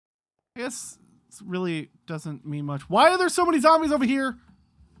I guess this really doesn't mean much. Why are there so many zombies over here?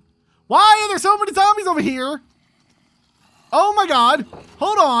 Why are there so many zombies over here? Oh my god.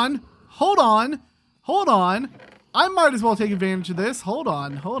 Hold on. Hold on. Hold on. I might as well take advantage of this. Hold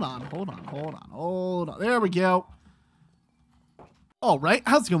on. Hold on. Hold on. Hold on. Hold on. There we go. Alright,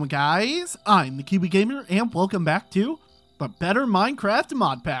 how's it going, guys? I'm the TheKiwiGamer, and welcome back to the Better Minecraft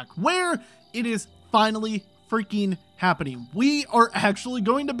Mod Pack, where it is finally freaking happening. We are actually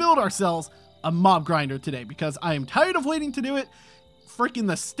going to build ourselves a mob grinder today, because I am tired of waiting to do it. Freaking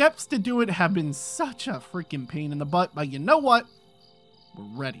the steps to do it have been such a freaking pain in the butt, but you know what?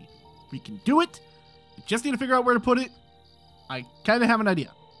 We're ready. We can do it. We just need to figure out where to put it. I kind of have an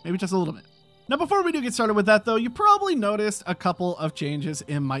idea. Maybe just a little bit. Now, before we do get started with that, though, you probably noticed a couple of changes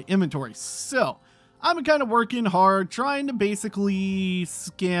in my inventory. So, I'm kind of working hard, trying to basically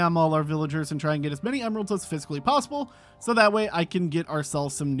scam all our villagers and try and get as many emeralds as physically possible, so that way I can get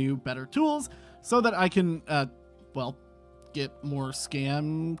ourselves some new, better tools, so that I can, well, get more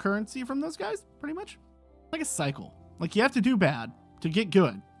scam currency from those guys, pretty much. Like a cycle. Like, you have to do bad to get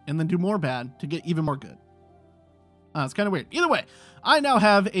good, and then do more bad to get even more good. It's kind of weird. Either way, I now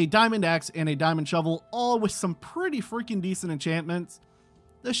have a diamond axe and a diamond shovel, all with some pretty freaking decent enchantments.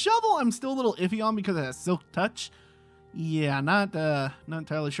 The shovel I'm still a little iffy on because it has silk touch. Yeah, not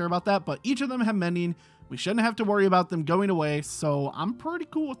entirely sure about that, but each of them have mending. We shouldn't have to worry about them going away, so I'm pretty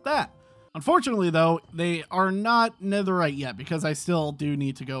cool with that. Unfortunately, though, they are not netherite yet, because I still do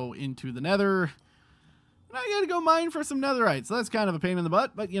need to go into the nether. And I gotta go mine for some netherite, so that's kind of a pain in the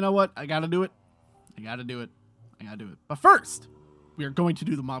butt, but you know what? I gotta do it. I gotta do it. I gotta do it. But first, we are going to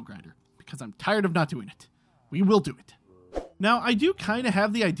do the mob grinder, because I'm tired of not doing it. We will do it. Now, I do kind of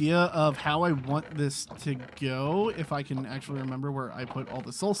have the idea of how I want this to go, if I can actually remember where I put all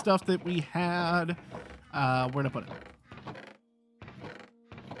the soul stuff that we had. Where'd I put it?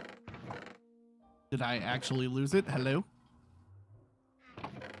 Did I actually lose it? Hello?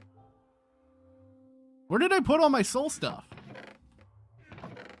 Where did I put all my soul stuff?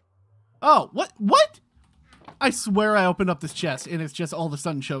 Oh, what? What? I swear I opened up this chest and it's just all of a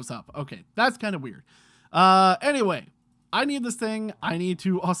sudden shows up. Okay, that's kind of weird. Anyway, I need this thing. I need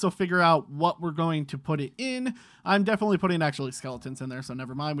to also figure out what we're going to put it in. I'm definitely putting actually skeletons in there, so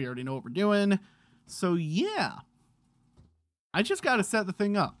never mind. We already know what we're doing. So yeah, I just got to set the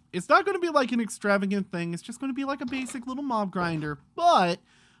thing up. It's not going to be like an extravagant thing. It's just going to be like a basic little mob grinder, but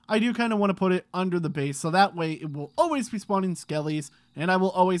I do kind of want to put it under the base, so that way it will always be spawning skellies, and I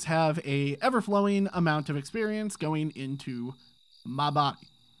will always have a ever-flowing amount of experience going into my body.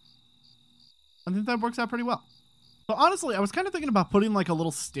 I think that works out pretty well. So honestly, I was kind of thinking about putting like a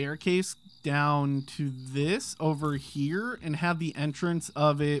little staircase down to this over here and have the entrance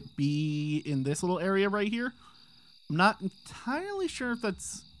of it be in this little area right here. I'm not entirely sure if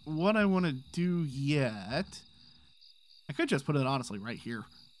that's what I want to do yet. I could just put it honestly right here.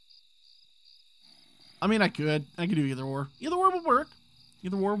 I mean, I could do either or. Either or will work.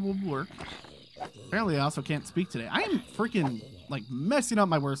 Either or will work. Apparently, I also can't speak today. I am freaking, like, messing up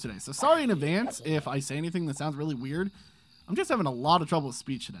my words today. So sorry in advance if I say anything that sounds really weird. I'm just having a lot of trouble with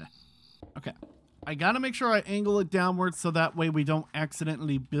speech today. Okay. I gotta make sure I angle it downwards so that way we don't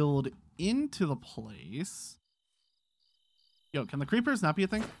accidentally build into the place. Yo, can the creepers not be a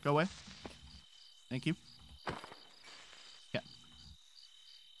thing? Go away. Thank you.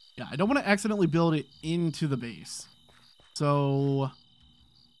 Yeah, I don't want to accidentally build it into the base. So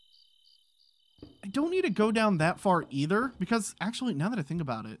I don't need to go down that far either, because actually, now that I think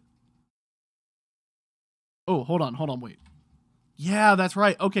about it. Oh, hold on, wait. Yeah, that's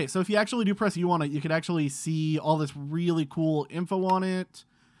right. Okay, so if you actually do press U on it, you can actually see all this really cool info on it.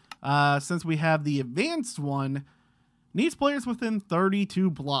 Since we have the advanced one, needs players within 32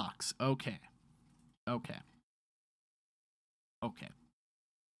 blocks. Okay.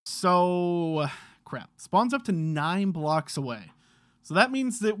 So, crap. Spawns up to 9 blocks away. So that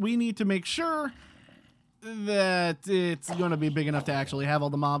means that we need to make sure that it's going to be big enough to actually have all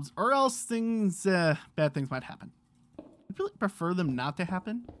the mobs, or else things, bad things might happen. I'd really prefer them not to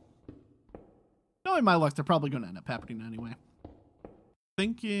happen. Knowing my luck, they're probably going to end up happening anyway.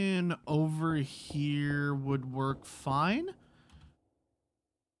 Thinking over here would work fine.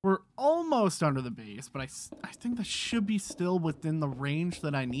 We're almost under the base, but I think that should be still within the range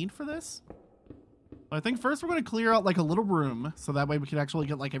that I need for this. But I think first we're going to clear out like a little room, so that way we can actually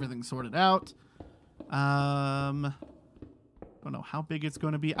get like everything sorted out. I don't know how big it's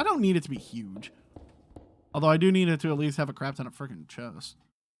going to be. I don't need it to be huge. Although I do need it to at least have a crap ton of freaking chest.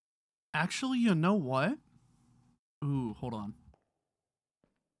 Actually, you know what? Ooh, hold on.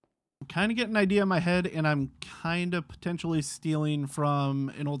 I'm kind of getting an idea in my head, and I'm kind of potentially stealing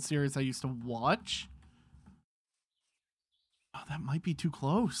from an old series I used to watch. Oh, that might be too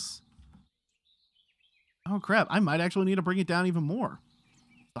close. Oh, crap. I might actually need to bring it down even more.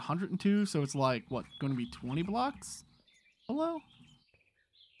 It's 102, so it's like, what, going to be 20 blocks below?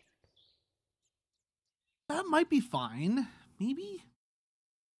 That might be fine. Maybe?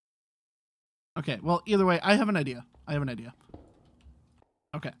 Okay, well, either way, I have an idea.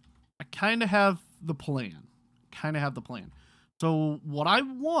 Okay. I kind of have the plan. So what I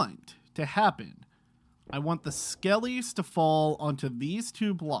want to happen, I want the skellies to fall onto these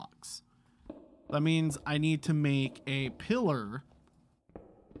 2 blocks. That means I need to make a pillar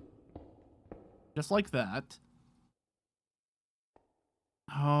just like that.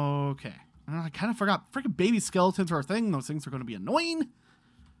 Okay. I kind of forgot. Freaking baby skeletons are a thing. Those things are going to be annoying.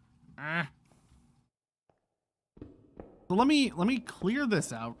 So let me clear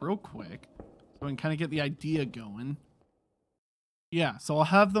this out real quick so I can kind of get the idea going. Yeah, so I'll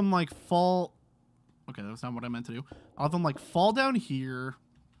have them like fall. Okay, that's not what I meant to do. I'll have them like fall down here,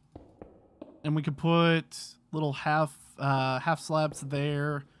 and we could put little half slabs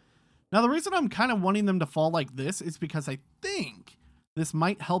there. Now the reason I'm kind of wanting them to fall like this is because I think this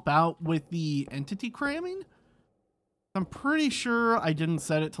might help out with the entity cramming. I'm pretty sure I didn't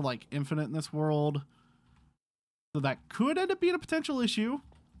set it to like infinite in this world. So that could end up being a potential issue.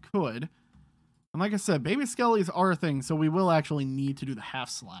 Could. And like I said, baby skellies are a thing, so we will actually need to do the half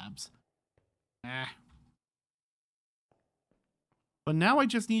slabs. But now I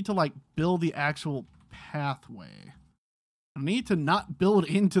just need to like build the actual pathway. I need to not build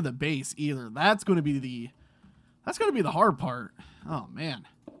into the base either. That's going to be the hard part. Oh man.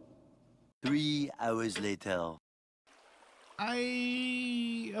 3 hours later.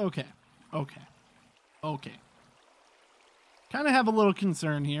 Okay. Kind of have a little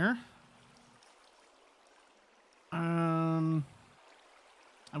concern here. I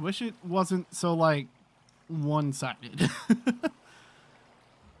wish it wasn't so like one-sided.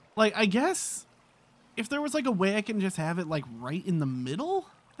 Like, I guess if there was like a way I can just have it like right in the middle,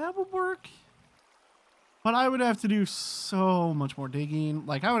 that would work. But I would have to do so much more digging.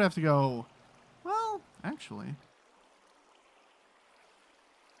 Like, I would have to go, well, actually.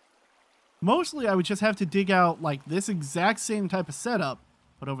 Mostly, I would just have to dig out like this exact same type of setup,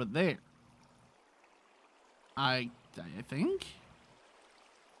 but over there. I think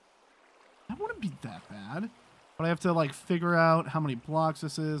that wouldn't be that bad. But I have to like figure out how many blocks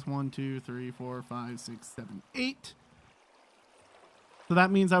this is. 1, 2, 3, 4, 5, 6, 7, 8. So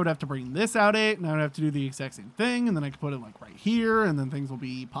that means I would have to bring this out 8, and I would have to do the exact same thing, and then I could put it like right here, and then things will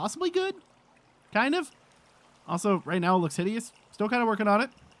be possibly good. Kind of. Also, right now it looks hideous. Still kind of working on it.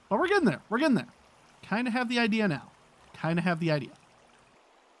 But we're getting there. Kind of have the idea now.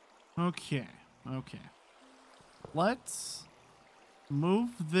 Okay. Let's move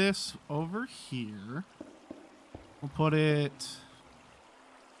this over here. We'll put it,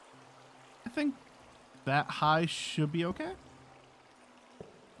 I think that high should be okay.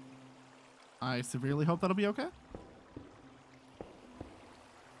 I severely hope that'll be okay.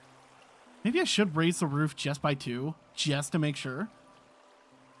 Maybe I should raise the roof just by 2, just to make sure.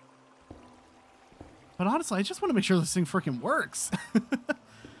 But honestly, I just want to make sure this thing freaking works.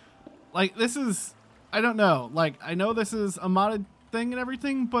 Like, this is, I don't know. Like, I know this is a modded thing and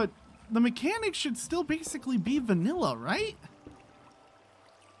everything, but the mechanics should still basically be vanilla, right?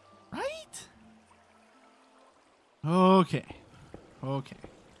 Right? Okay.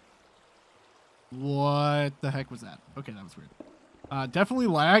 What the heck was that? Okay, that was weird. Definitely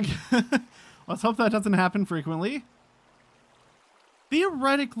lag. Let's hope that doesn't happen frequently.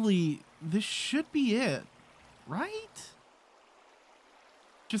 Theoretically, this should be it, right?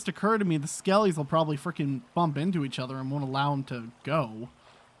 Just occurred to me the skellies will probably freaking bump into each other and won't allow them to go.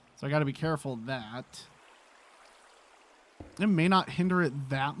 So I got to be careful of that. It may not hinder it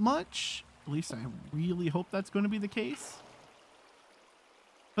that much. At least I really hope that's going to be the case.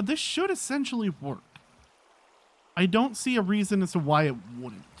 But this should essentially work. I don't see a reason as to why it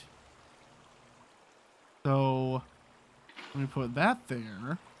wouldn't. So let me put that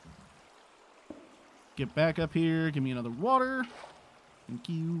there. Get back up here. Give me another water. Thank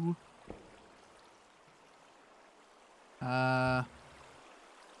you. When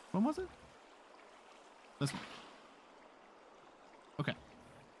was it? This one. Okay.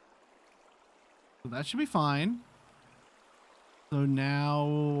 So that should be fine. So now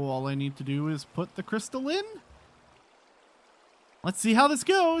all I need to do is put the crystal in. Let's see how this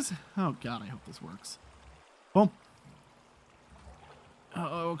goes. Oh God, I hope this works. Boom.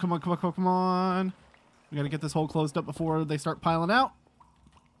 Oh, come on. We gotta get this hole closed up before they start piling out.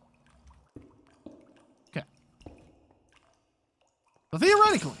 So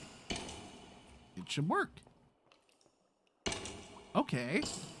theoretically, it should work. Okay.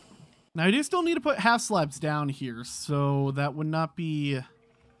 Now I do still need to put half slabs down here, so that would not be a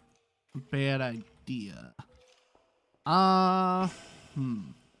bad idea. Oh,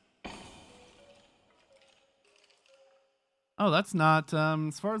 that's not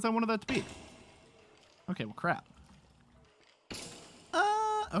as far as I wanted that to be. Okay, well, crap.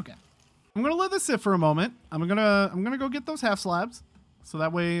 Okay. I'm gonna let this sit for a moment. I'm gonna go get those half slabs, so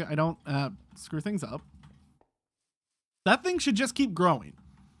that way I don't screw things up. That thing should just keep growing.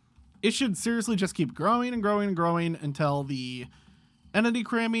 It should seriously just keep growing and growing and growing until the entity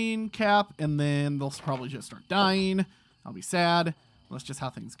cramming cap, and then they'll probably just start dying. I'll be sad. That's just how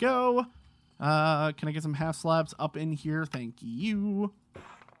things go. Can I get some half slabs up in here? Thank you.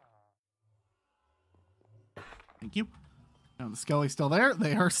 Thank you. Oh, the Skelly's still there.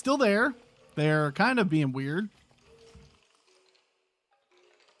 They are still there. They're kind of being weird.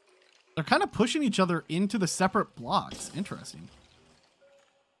 They're kind of pushing each other into the separate blocks. Interesting.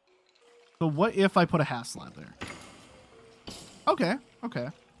 So what if I put a half slab there? Okay, okay.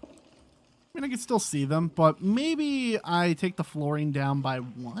 I mean, I can still see them, but maybe I take the flooring down by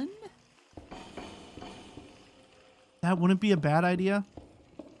 1? That wouldn't be a bad idea.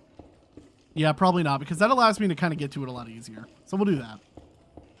 Yeah, probably not, because that allows me to kind of get to it a lot easier. So we'll do that.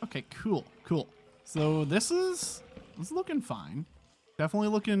 Okay, cool, cool. So this is looking fine. Definitely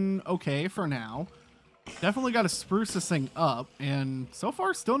looking okay for now. Definitely got to spruce this thing up, and so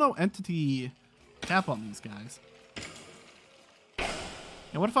far still no entity cap on these guys.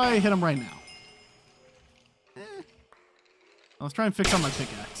 Now, what if I hit them right now? Let's try and fix on my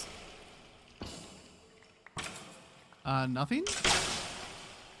pickaxe. Nothing?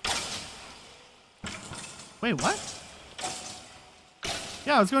 Wait, what?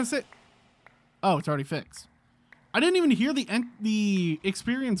 Yeah, I was going to say... Oh, it's already fixed. I didn't even hear the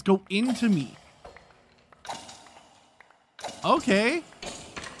experience go into me. Okay.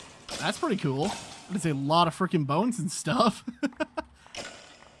 That's pretty cool. That's a lot of freaking bones and stuff.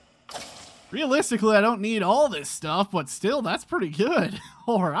 Realistically, I don't need all this stuff, but still, that's pretty good.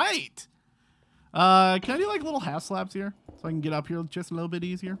 All right. Can I do like little half slabs here so I can get up here just a little bit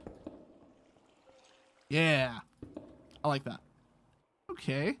easier? Yeah. I like that.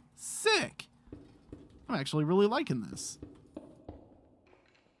 Okay. Sick. I'm actually really liking this.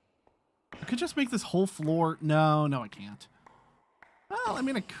 I could just make this whole floor. No, I can't. Well, I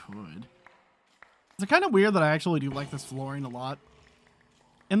mean, I could. It's kind of weird that I actually do like this flooring a lot.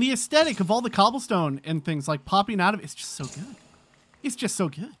 And the aesthetic of all the cobblestone and things like popping out of it, it's just so good. It's just so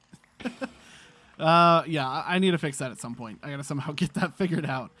good. Yeah, I need to fix that at some point. I gotta somehow get that figured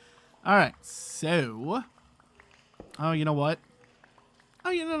out. All right, so... Oh, you know what?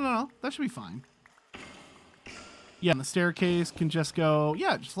 Oh, yeah, no. That should be fine. Yeah, and the staircase can just go...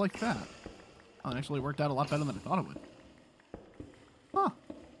 Yeah, just like that. Oh, it actually worked out a lot better than I thought it would. Huh.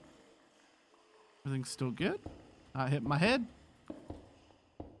 Everything's still good. I hit my head.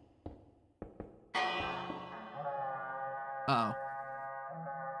 Uh-oh.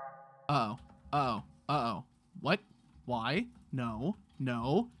 Uh-oh. Uh-oh. Uh-oh. What? Why? No.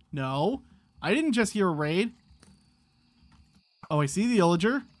 I didn't just hear a raid. Oh, I see the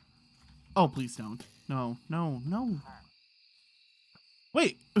illager. Oh, please don't. No.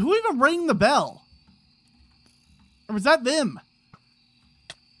 Wait, who even rang the bell? Or was that them?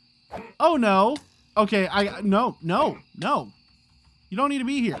 Oh, no. Okay, no. You don't need to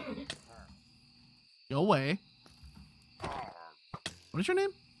be here. Go away. What is your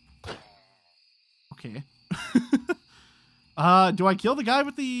name? Okay. Do I kill the guy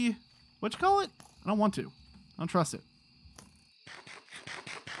with the... What you call it? I don't want to. I don't trust it.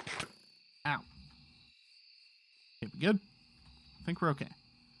 Ow. Okay, we good? I think we're okay.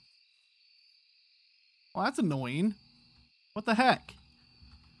 Well, that's annoying. What the heck?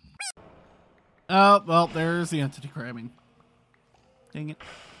 Oh, well, there's the entity crabbing. Dang it.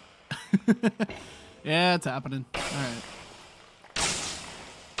 Yeah, it's happening. All right.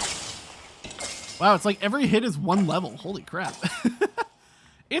 Wow, it's like every hit is 1 level. Holy crap.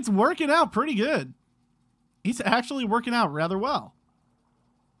 It's working out pretty good. He's actually working out rather well.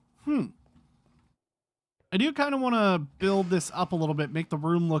 I do kind of want to build this up a little bit, make the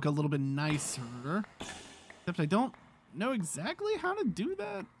room look a little bit nicer. Except I don't know exactly how to do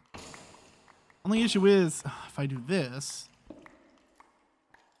that. Only issue is, if I do this...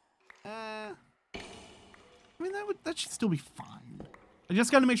 I mean, that should still be fine. I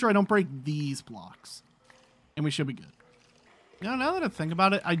just got to make sure I don't break these blocks. And we should be good. Now that I think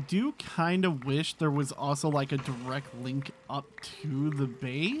about it, I do kind of wish there was also like a direct link up to the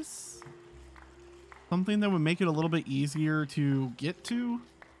base. Something that would make it a little bit easier to get to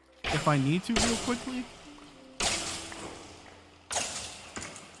if I need to real quickly.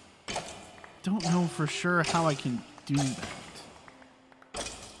 Don't know for sure how I can do that.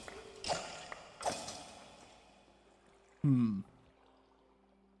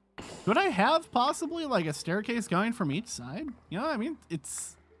 Could I have possibly like a staircase going from each side? You know, I mean,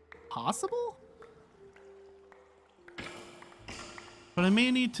 it's possible. But I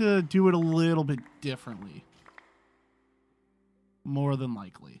may need to do it a little bit differently. More than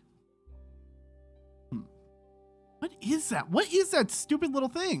likely. What is that? What is that stupid little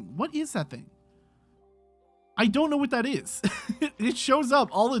thing? What is that thing? I don't know what that is. It shows up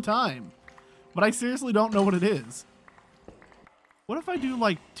all the time. But I seriously don't know what it is. What if I do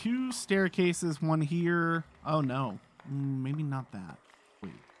like 2 staircases, one here? Oh no, maybe not that.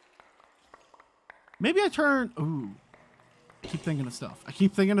 Wait. Maybe I turn, ooh. I keep thinking of stuff. I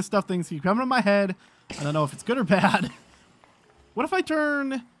keep thinking of stuff, things keep coming to my head. I don't know if it's good or bad. What if I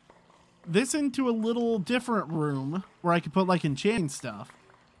turn this into a little different room where I could put like enchanting stuff,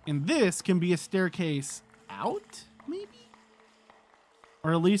 and this can be a staircase out, maybe?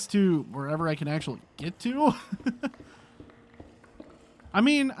 Or at least to wherever I can actually get to. I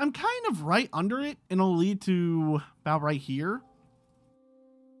mean, I'm kind of right under it, and it'll lead to about right here.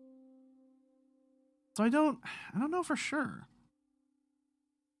 So I don't know for sure.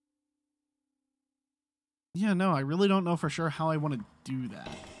 Yeah, no, I really don't know for sure how I want to do that.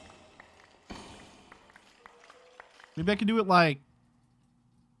 Maybe I could do it like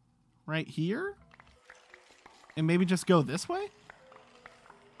right here, and maybe just go this way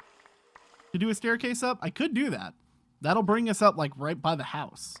to do a staircase up. I could do that. That'll bring us up like right by the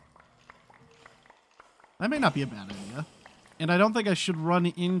house. That may not be a bad idea. And I don't think I should run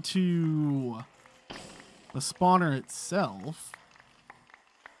into the spawner itself.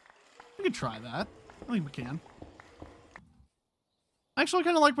 We could try that. I think we can. Actually, I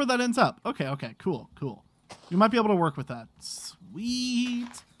kind of like where that ends up. Okay, okay, cool, cool. We might be able to work with that. Sweet.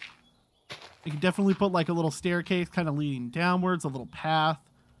 We can definitely put like a little staircase kind of leading downwards, a little path.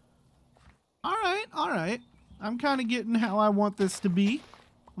 All right, all right. I'm kind of getting how I want this to be.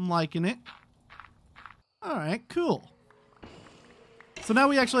 I'm liking it. All right, cool. So now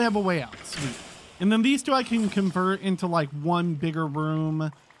we actually have a way out. Sweet. And then these 2 I can convert into like one bigger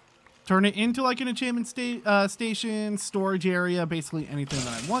room. Turn it into like an enchantment station, storage area, basically anything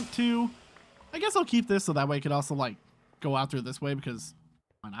that I want to. I guess I'll keep this so that way I could also like go out through this way because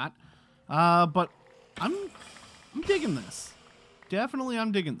why not? But I'm digging this. Definitely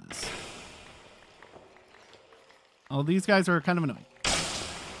I'm digging this. Oh, these guys are kind of annoying.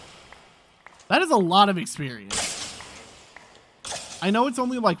 That is a lot of experience. I know it's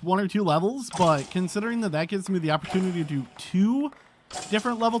only like 1 or 2 levels, but considering that that gives me the opportunity to do 2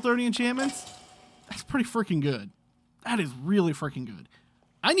 different level 30 enchantments, that's pretty freaking good. That is really freaking good.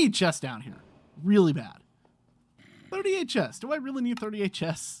 I need chests down here. Really bad. 38 chests. Do I really need 38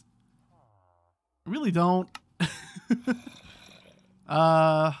 chests? I really don't.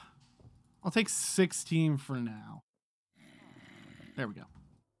 I'll take 16 for now. There we go.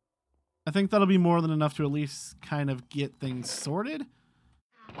 I think that'll be more than enough to at least kind of get things sorted.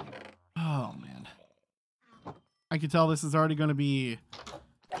 Oh, man. I can tell this is already going to be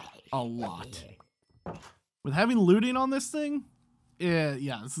a lot. With having looting on this thing,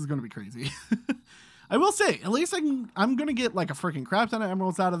 yeah, this is going to be crazy. I will say, at least I'm going to get like a freaking crap ton of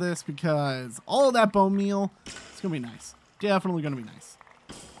emeralds out of this because all of that bone meal, it's going to be nice. Definitely going to be nice.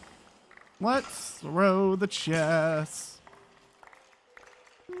 Let's throw the chest.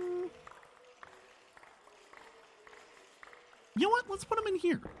 You know what? Let's put them in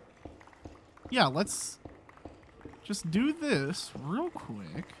here. Yeah, let's just do this real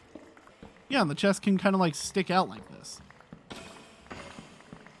quick. Yeah, and the chest can kind of like stick out like this.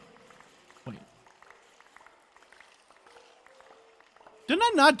 Wait. Didn't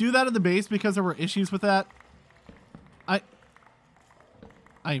I not do that at the base because there were issues with that?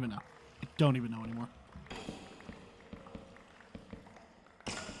 I even know. I don't even know anymore.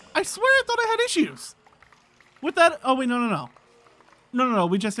 I swear I thought I had issues with that. Oh, wait, no, no, no. No, no, no,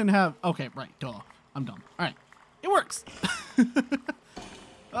 we just didn't have... Okay, right, duh. I'm dumb. All right. It works. This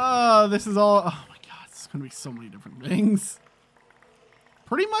is all... Oh, my God. This is going to be so many different things.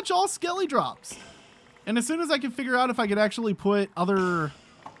 Pretty much all skelly drops. And as soon as I can figure out if I could actually put other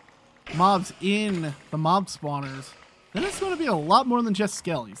mobs in the mob spawners, then it's going to be a lot more than just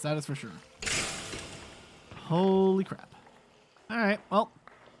skellies. That is for sure. Holy crap. All right, well,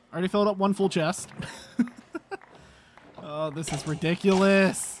 I already filled up 1 full chest. Oh, this is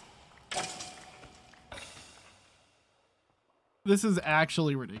ridiculous. This is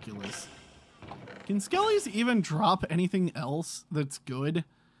actually ridiculous. Can skellies even drop anything else that's good?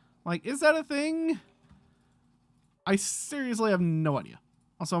 Like, is that a thing? I seriously have no idea.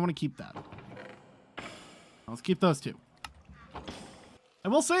 Also, I want to keep that. Let's keep those two. I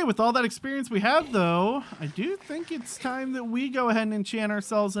will say, with all that experience we have, though, I do think it's time that we go ahead and enchant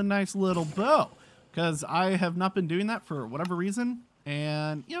ourselves a nice little bow. Because I have not been doing that for whatever reason.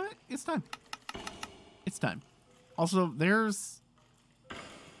 And, you know what? It's time. It's time. Also, there's...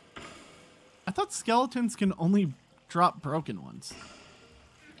 I thought skeletons can only drop broken ones.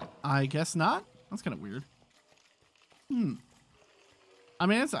 I guess not? That's kind of weird. I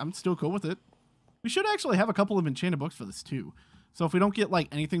mean, I'm still cool with it. We should actually have a couple of enchanted books for this, too. So if we don't get, like,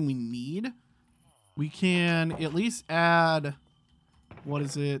 anything we need, we can at least add... What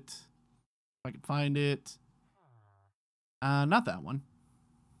is it? If I can find it. Not that one.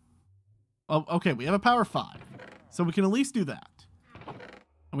 Oh, okay, we have a power 5. So we can at least do that.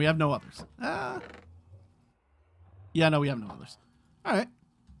 And we have no others. Yeah, no, we have no others. All right.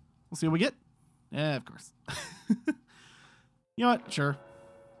 We'll see what we get. Yeah, of course. You know what? Sure.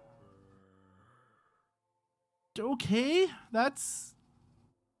 Okay, that's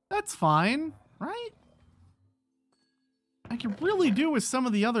fine, right? I can really do with some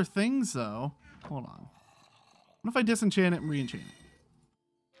of the other things, though. Hold on. What if I disenchant it and reenchant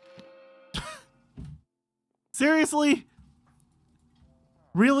it? Seriously?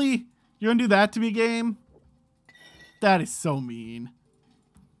 Really? You're gonna do that to me, game? That is so mean.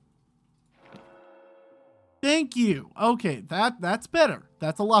 Thank you. Okay, that's better.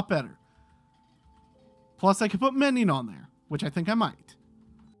 That's a lot better. Plus, I could put mending on there, which I think I might.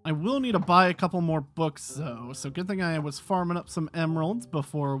 I will need to buy a couple more books, though. So good thing I was farming up some emeralds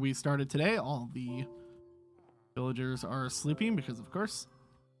before we started today. All the villagers are sleeping because, of course.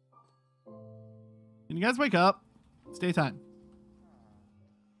 Can you guys wake up? It's daytime.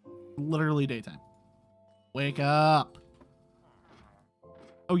 Literally daytime. Wake up.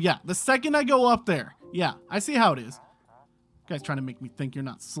 Oh, yeah. The second I go up there. Yeah, I see how it is. You guys trying to make me think you're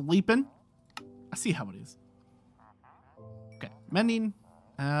not sleeping. I see how it is. Okay, mending.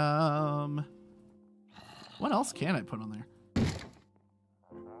 What else can I put on there?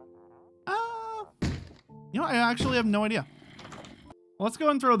 You know, I actually have no idea. Well, let's go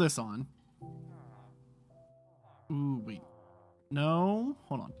and throw this on. Ooh, wait. No,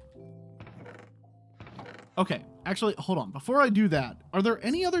 hold on. Okay, actually, hold on. Before I do that, are there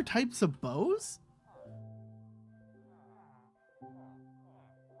any other types of bows?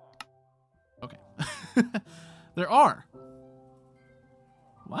 Okay. There are.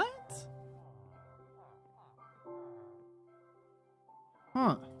 What?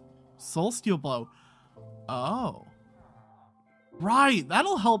 Huh. Soul Steel Blow. Oh. Right,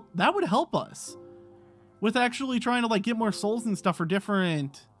 that'll help. That would help us with actually trying to like get more souls and stuff for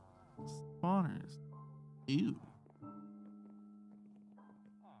different spawners. Ew.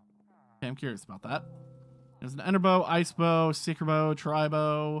 Okay, I'm curious about that. There's an Ender Bow, Ice Bow, Seeker Bow,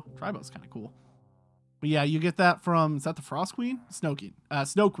 Tri-Bow. Tri-Bow's kind of cool. But yeah, you get that from, is that the Frost Queen? Snow Queen.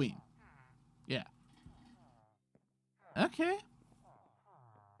 Snow Queen. Yeah. Okay.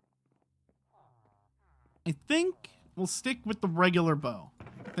 I think we'll stick with the regular bow.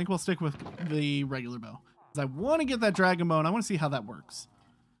 I think we'll stick with the regular bow. Because I want to get that Dragon Bow and I want to see how that works.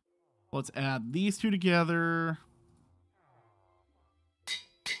 Let's add these two together.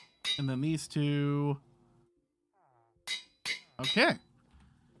 And then these two. Okay.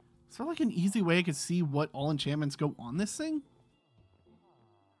 Is there like an easy way I could see what all enchantments go on this thing?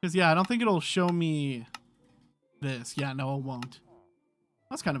 Because yeah, I don't think it'll show me this. Yeah, no, it won't.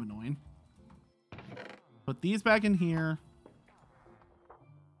 That's kind of annoying. Put these back in here.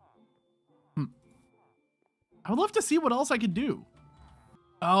 I would love to see what else I could do.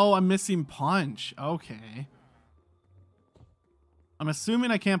 Oh, I'm missing Punch. Okay. I'm assuming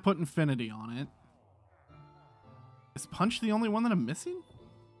I can't put Infinity on it. Is Punch the only one that I'm missing?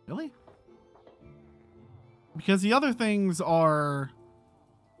 Really? Because the other things are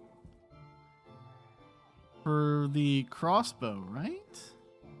for the crossbow, right?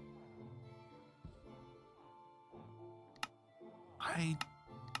 I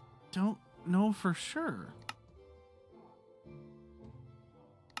don't know for sure.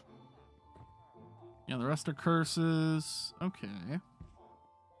 Yeah, the rest are curses. Okay.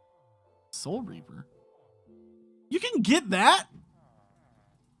 Soul Reaper. You can get that?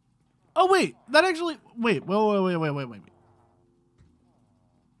 Oh, wait. That actually... Wait. Wait.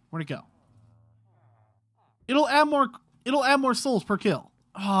 Where'd it go? It'll add more souls per kill.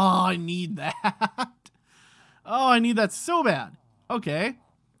 Oh, I need that. Oh, I need that so bad. Okay.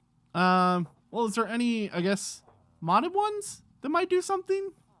 Well, is there any, I guess, modded ones that might do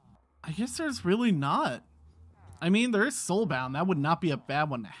something? I guess there's really not. I mean, there is Soulbound. That would not be a bad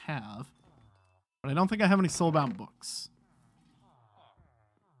one to have. But I don't think I have any Soulbound books.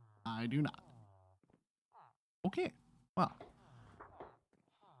 I do not. Okay. Well.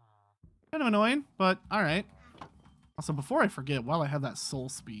 Kind of annoying, but alright. Also, before I forget, while I have that soul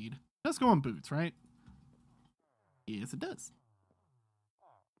speed, it does go on boots, right? Yes, it does.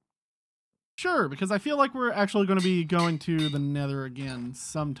 Sure, because I feel like we're actually going to be going to the Nether again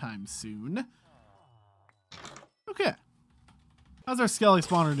sometime soon. Okay. How's our Skelly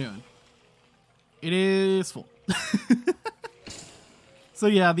spawner doing? It is full. So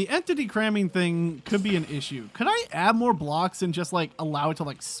yeah, the entity cramming thing could be an issue. Could I add more blocks and just like allow it to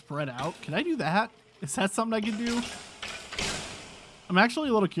like spread out? Can I do that? Is that something I can do? I'm actually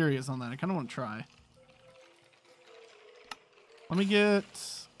a little curious on that. I kind of want to try. Let me get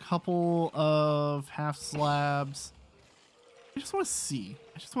a couple of half slabs. I just want to see.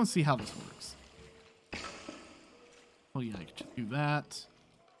 I just want to see how this works. Oh yeah, I can just do that.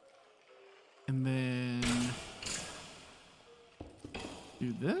 And then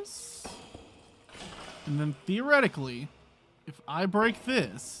do this. And then theoretically, if I break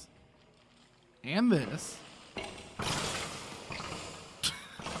this and this,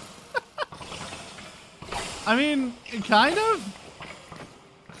 I mean, kind of.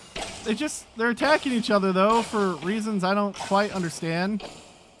 They're attacking each other though for reasons I don't quite understand.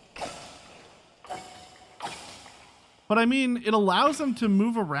 But I mean, it allows them to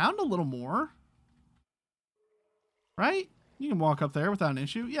move around a little more. Right? You can walk up there without an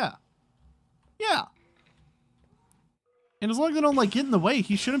issue. Yeah. Yeah. And as long as they don't like get in the way,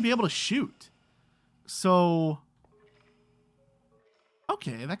 he shouldn't be able to shoot. So,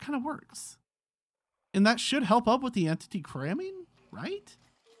 okay, that kind of works. And that should help up with the entity cramming, right?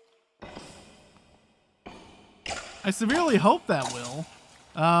 I severely hope that will.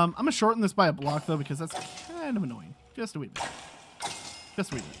 I'm going to shorten this by a block, though, because that's kind of annoying. Just a wee bit.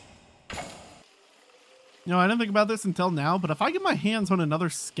 Just a wee bit. You know, I didn't think about this until now, but if I get my hands on another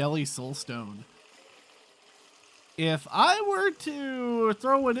Skelly Soulstone, if I were to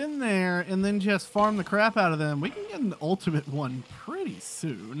throw it in there and then just farm the crap out of them, we can get an ultimate one pretty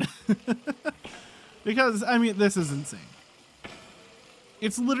soon. Because, I mean, this is insane.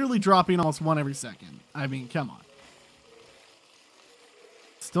 It's literally dropping almost one every second. I mean, come on.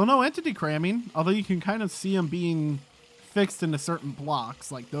 Still no entity cramming, although you can kind of see them being fixed into certain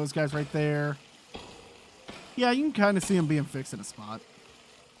blocks, like those guys right there. Yeah, you can kind of see them being fixed in a spot.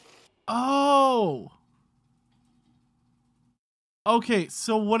 Oh! Okay,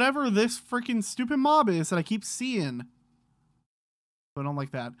 so whatever this freaking stupid mob is that I keep seeing. I don't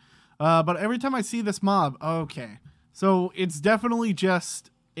like that. But every time I see this mob, okay. So it's definitely just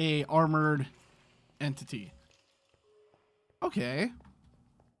a armored entity. Okay.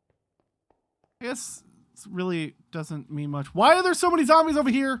 I guess this really doesn't mean much. Why are there so many zombies over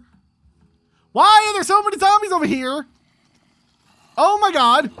here? Why are there so many zombies over here? Oh my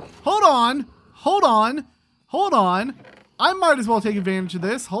god. Hold on. Hold on. Hold on. I might as well take advantage of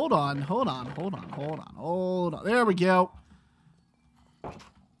this. Hold on. Hold on. Hold on. Hold on. Hold on. There we go.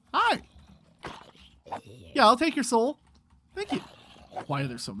 Hi. Yeah, I'll take your soul. Thank you. Why are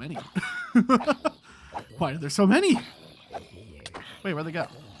there so many? Why are there so many? Wait, where'd they go?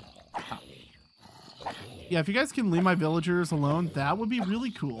 Oh. Yeah, if you guys can leave my villagers alone, that would be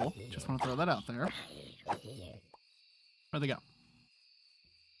really cool. Just want to throw that out there. Where'd they go?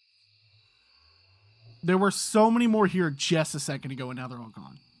 There were so many more here just a second ago, and now they're all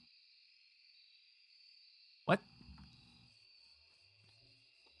gone. What?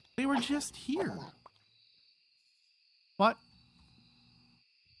 They were just here. What?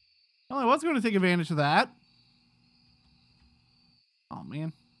 Well, I was going to take advantage of that. Oh,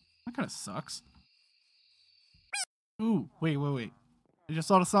 man. That kind of sucks. Ooh, wait. I just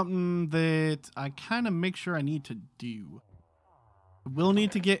thought of something that I kind of make sure I need to do. We'll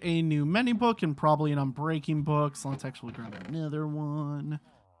need to get a new mending book and probably an unbreaking book. So let's actually grab another one.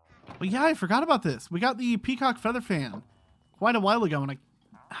 But yeah, I forgot about this. We got the Peacock Feather Fan quite a while ago, and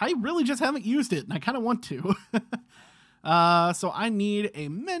I really just haven't used it, and I kind of want to. So I need a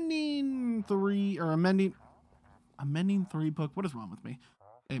mending 3 book. What is wrong with me?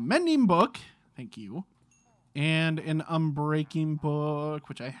 A mending book. Thank you. And an unbreaking book,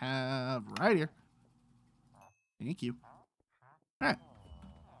 which I have right here. Thank you. All right.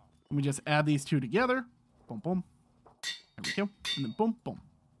 Let me just add these two together. Boom, boom. There we go. And then boom, boom.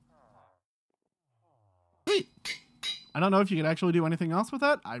 Sweet. I don't know if you could actually do anything else with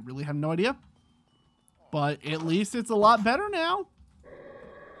that. I really have no idea. But at least it's a lot better now.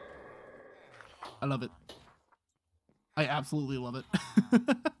 I love it. I absolutely love it.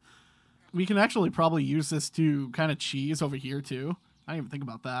 we can actually probably use this to kind of cheese over here too. I didn't even think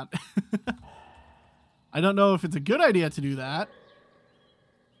about that. I don't know if it's a good idea to do that,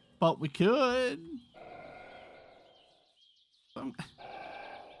 but we could. Does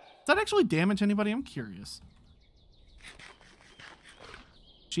that actually damage anybody? I'm curious.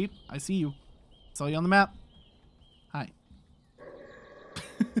 Sheep, I see you. Saw you on the map. Hi.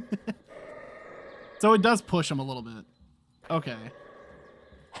 So it does push him a little bit. Okay.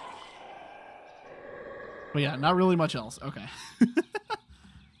 But yeah, not really much else. Okay.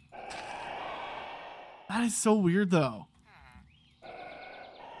 That is so weird, though.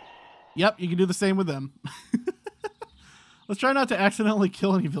 Yep, you can do the same with them. Let's try not to accidentally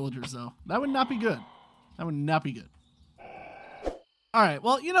kill any villagers, though. That would not be good. That would not be good. All right,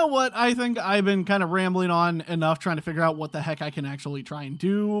 well, you know what? I think I've been kind of rambling on enough trying to figure out what the heck I can actually try and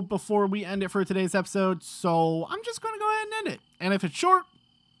do before we end it for today's episode. So I'm just going to go ahead and end it. And if it's short,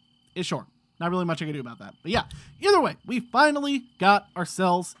 it's short. Not really much I can do about that. But yeah, either way, we finally got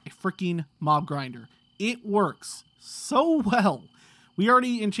ourselves a freaking mob grinder. It works so well. We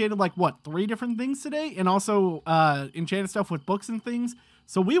already enchanted like, what, 3 different things today? And also enchanted stuff with books and things.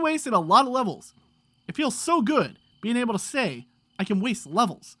 So we wasted a lot of levels. It feels so good being able to say, I can waste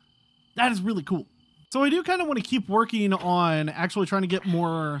levels. That is really cool. So I do kind of want to keep working on actually trying to get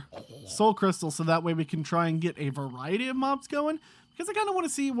more soul crystals so that way we can try and get a variety of mobs going. Because I kind of want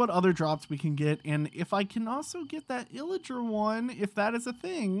to see what other drops we can get. And if I can also get that illager one, if that is a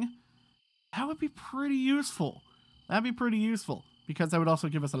thing, that would be pretty useful. That'd be pretty useful. Because that would also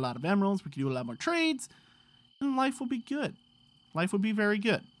give us a lot of emeralds. We could do a lot more trades. And life will be good. Life would be very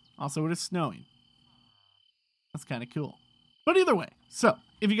good. Also, it is snowing. That's kind of cool. But either way, so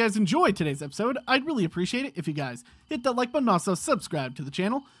if you guys enjoyed today's episode, I'd really appreciate it if you guys hit that like button, also subscribe to the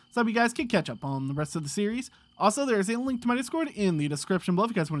channel so you guys can catch up on the rest of the series. Also, there's a link to my Discord in the description below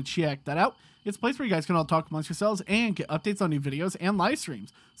if you guys want to check that out. It's a place where you guys can all talk amongst yourselves and get updates on new videos and live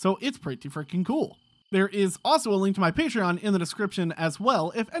streams. So it's pretty freaking cool. There is also a link to my Patreon in the description as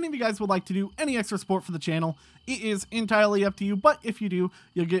well. If any of you guys would like to do any extra support for the channel, it is entirely up to you. But if you do,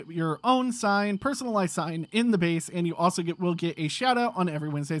 you'll get your own sign, personalized sign in the base, and you also will get a shout out on every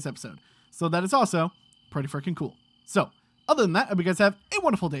Wednesday's episode. So that is also pretty freaking cool. So other than that, I hope you guys have a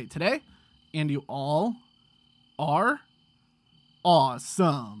wonderful day today, and you all are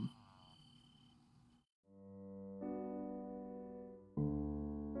awesome.